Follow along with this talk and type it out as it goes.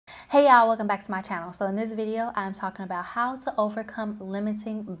Hey y'all, welcome back to my channel. So in this video, I'm talking about how to overcome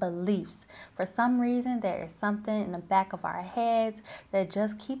limiting beliefs. For some reason, there is something in the back of our heads that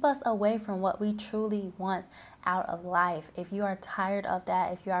just keep us away from what we truly want out of life. If you are tired of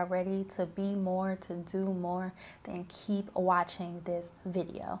that, if you are ready to be more, to do more, then keep watching this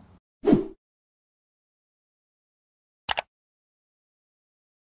video.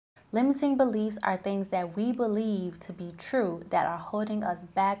 Limiting beliefs are things that we believe to be true that are holding us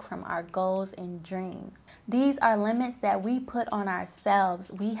back from our goals and dreams. These are limits that we put on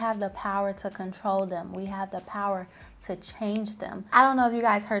ourselves. We have the power to control them. We have the power to change them. I don't know if you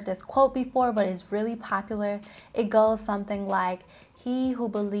guys heard this quote before, but it's really popular. It goes something like, "He who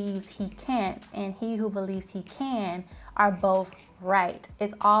believes he can't and he who believes he can are both right."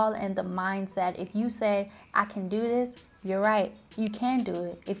 It's all in the mindset. If you say, "I can do this," you're right, you can do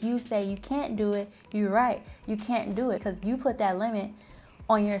it. If you say you can't do it, you're right, you can't do it, because you put that limit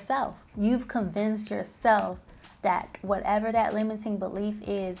on yourself. You've convinced yourself that whatever that limiting belief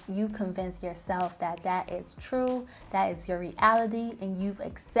is, you convince yourself that that is true, that is your reality, and you've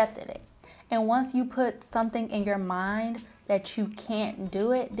accepted it. And once you put something in your mind that you can't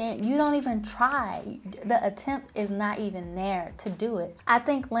do it, then you don't even try. The attempt is not even there to do it. I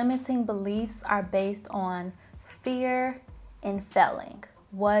think limiting beliefs are based on fear and failing.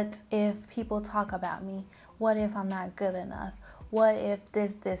 What if people talk about me? What if I'm not good enough? What if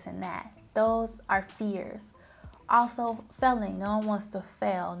this, and that? Those are fears. Also, failing. No one wants to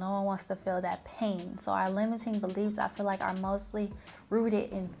fail. No one wants to feel that pain. So our limiting beliefs, I feel like, are mostly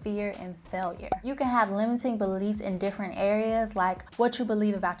rooted in fear and failure. You can have limiting beliefs in different areas, like what you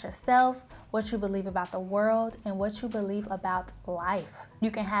believe about yourself, what you believe about the world, and what you believe about life.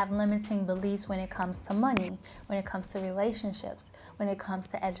 You can have limiting beliefs when it comes to money, when it comes to relationships, when it comes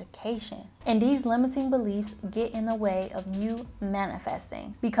to education. And these limiting beliefs get in the way of you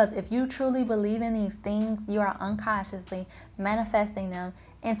manifesting. Because if you truly believe in these things, you are unconsciously manifesting them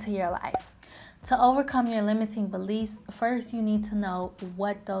into your life. To overcome your limiting beliefs, first you need to know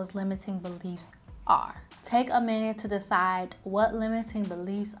what those limiting beliefs are. Take a minute to decide what limiting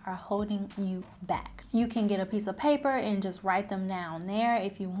beliefs are holding you back. You can get a piece of paper and just write them down there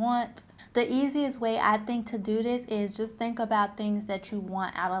if you want. The easiest way I think to do this is just think about things that you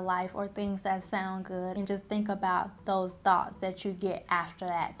want out of life or things that sound good, and just think about those thoughts that you get after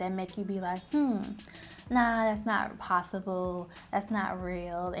that make you be like, nah, that's not possible, that's not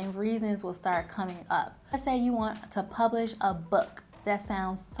real, and reasons will start coming up. Let's say you want to publish a book. That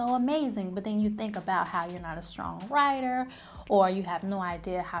sounds so amazing, but then you think about how you're not a strong writer, or you have no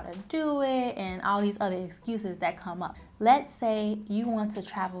idea how to do it, and all these other excuses that come up. Let's say you want to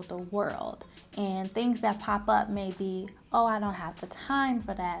travel the world, and things that pop up may be, oh, I don't have the time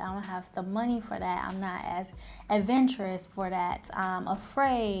for that, I don't have the money for that, I'm not as adventurous for that, I'm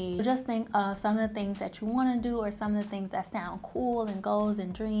afraid. Just think of some of the things that you want to do, or some of the things that sound cool, and goals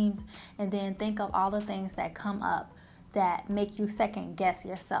and dreams, and then think of all the things that come up that make you second guess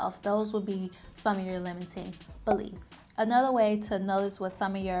yourself. Those would be some of your limiting beliefs. Another way to notice what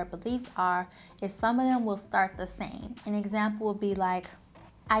some of your beliefs are is some of them will start the same. An example would be like,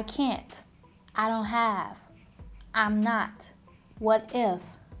 I can't, I don't have, I'm not, what if,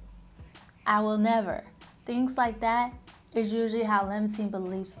 I will never. Things like that is usually how limiting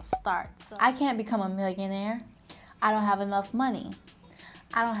beliefs start. So, I can't become a millionaire, I don't have enough money,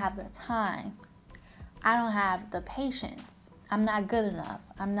 I don't have the time, I don't have the patience, I'm not good enough,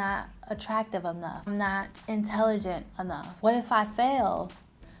 I'm not attractive enough, I'm not intelligent enough. What if I fail?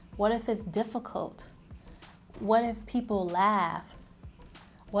 What if it's difficult? What if people laugh?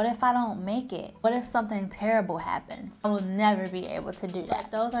 What if I don't make it? What if something terrible happens? I will never be able to do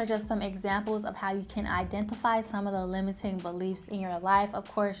that. Those are just some examples of how you can identify some of the limiting beliefs in your life. Of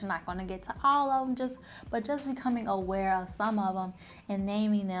course, you're not going to get to all of them, but just becoming aware of some of them and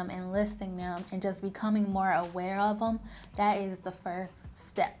naming them and listing them and just becoming more aware of them, that is the first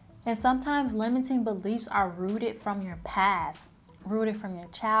step. And sometimes limiting beliefs are rooted from your past, rooted from your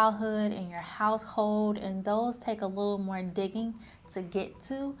childhood and your household, and those take a little more digging to get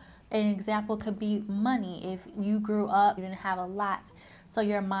to. An example could be money. If you grew up, you didn't have a lot, so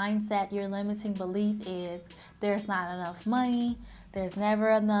your mindset, your limiting belief is there's not enough money, there's never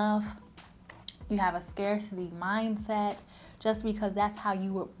enough. You have a scarcity mindset just because that's how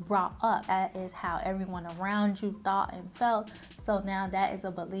you were brought up. That is how everyone around you thought and felt. So now that is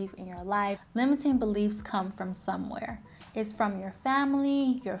a belief in your life. Limiting beliefs come from somewhere. It's from your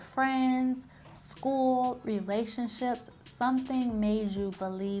family, your friends, school, relationships. Something made you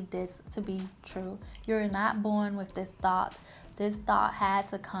believe this to be true. You're not born with this thought. This thought had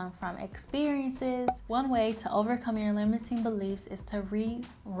to come from experiences. One way to overcome your limiting beliefs is to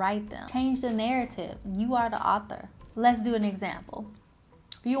rewrite them. Change the narrative. You are the author. Let's do an example.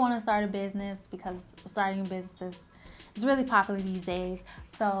 You want to start a business, because starting businesses is really popular these days.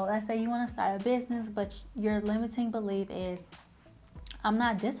 So let's say you want to start a business, but your limiting belief is, I'm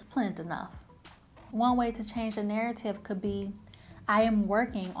not disciplined enough. One way to change the narrative could be, I am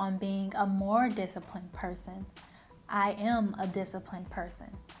working on being a more disciplined person. I am a disciplined person.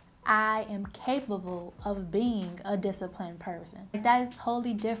 I am capable of being a disciplined person. That is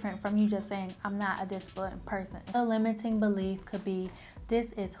totally different from you just saying, I'm not a disciplined person. A limiting belief could be,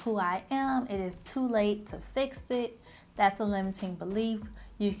 this is who I am. It is too late to fix it. That's a limiting belief.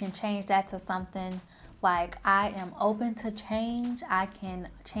 You can change that to something like, I am open to change. I can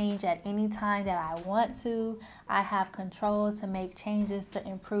change at any time that I want to. I have control to make changes to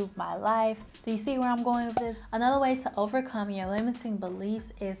improve my life. Do you see where I'm going with this? Another way to overcome your limiting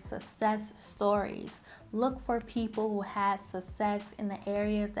beliefs is success stories. Look for people who had success in the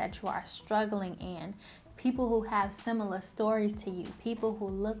areas that you are struggling in. People who have similar stories to you. People who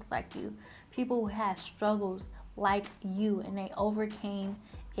look like you. People who had struggles like you and they overcame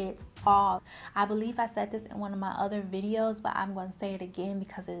it all. I believe I said this in one of my other videos, but I'm going to say it again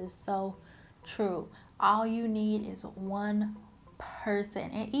because it is so true. All you need is one person,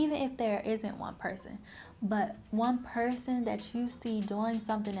 and even if there isn't one person, but one person that you see doing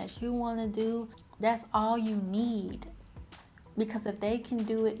something that you want to do, that's all you need. Because if they can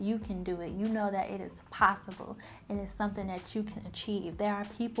do it, you can do it. You know that it is possible and it's something that you can achieve. There are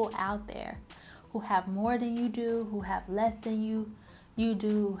people out there who have more than you do, who have less than you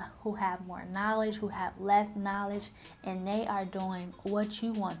do, who have more knowledge, who have less knowledge, and they are doing what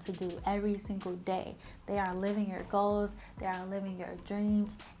you want to do every single day. They are living your goals, they are living your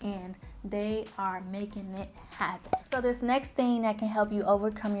dreams, and they are making it happen. So this next thing that can help you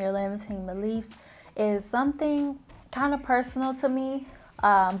overcome your limiting beliefs is something kind of personal to me,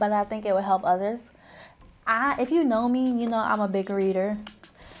 but I think it will help others. If you know me, you know I'm a big reader.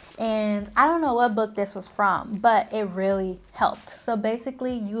 And I don't know what book this was from, but it really helped. So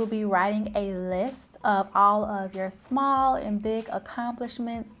basically, you will be writing a list of all of your small and big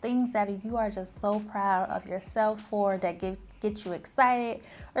accomplishments, things that you are just so proud of yourself for, that get you excited,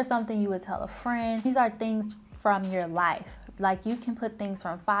 or something you would tell a friend. These are things from your life. Like, you can put things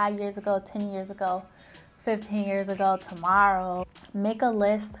from 5 years ago, 10 years ago, 15 years ago, tomorrow. Make a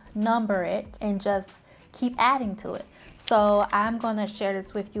list, number it, and just keep adding to it. So I'm going to share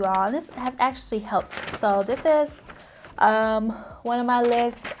this with you all. This has actually helped. So this is one of my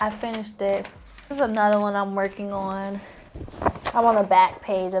lists. I finished this. This is another one I'm working on. I'm on the back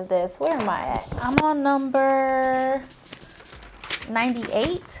page of this. Where am I at? I'm on number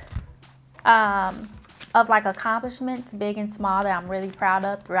 98 of like accomplishments, big and small, that I'm really proud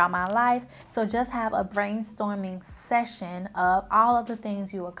of throughout my life. So just have a brainstorming session of all of the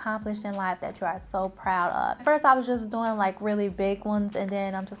things you accomplished in life that you are so proud of. First, I was just doing like really big ones, and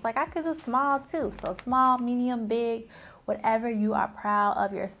then I'm just like, I could do small too. So small, medium, big, whatever you are proud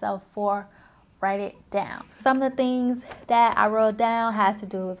of yourself for, write it down. Some of the things that I wrote down had to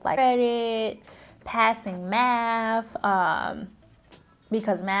do with like credit, passing math,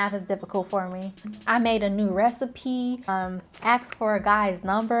 because math is difficult for me. I made a new recipe, asked for a guy's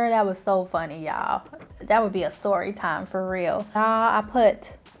number. That was so funny, y'all. That would be a story time for real. I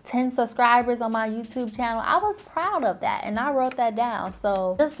put 10 subscribers on my YouTube channel. I was proud of that, and I wrote that down.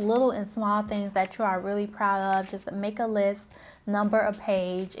 So just little and small things that you are really proud of, just make a list, number a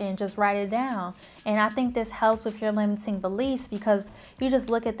page, and just write it down. And I think this helps with your limiting beliefs, because you just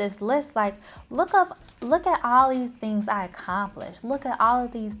look at this list like, look at all these things I accomplished. Look at all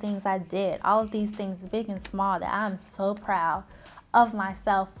of these things I did. All of these things, big and small, that I'm so proud of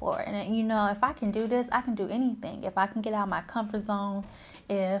myself for. And you know, if I can do this, I can do anything. If I can get out of my comfort zone,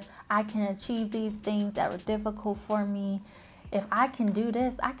 if I can achieve these things that were difficult for me, if I can do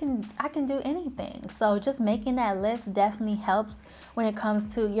this, I can do anything. So just making that list definitely helps when it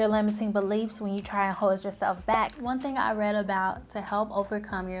comes to your limiting beliefs, when you try and hold yourself back. One thing I read about to help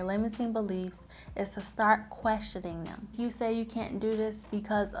overcome your limiting beliefs is to start questioning them. You say you can't do this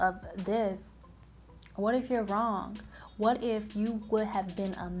because of this. What if you're wrong? What if you would have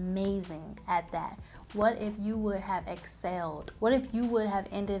been amazing at that? What if you would have excelled? What if you would have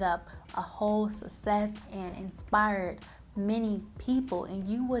ended up a whole success and inspired many people and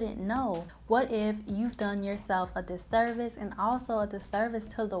you wouldn't know? What if you've done yourself a disservice and also a disservice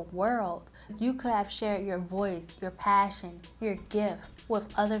to the world? You could have shared your voice, your passion, your gift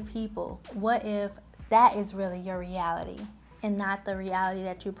with other people. What if that is really your reality and not the reality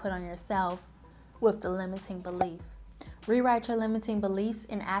that you put on yourself with the limiting belief? Rewrite your limiting beliefs,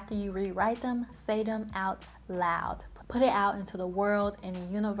 and after you rewrite them, say them out loud. Put it out into the world and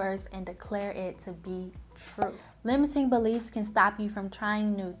the universe and declare it to be true. Limiting beliefs can stop you from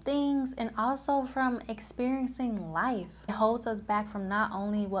trying new things and also from experiencing life. It holds us back from not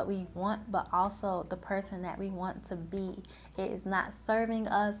only what we want, but also the person that we want to be. It is not serving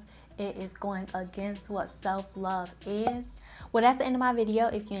us. It is going against what self-love is. Well, that's the end of my video.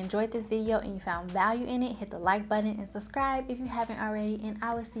 If you enjoyed this video and you found value in it, hit the like button and subscribe if you haven't already, and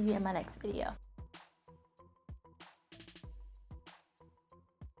I will see you in my next video.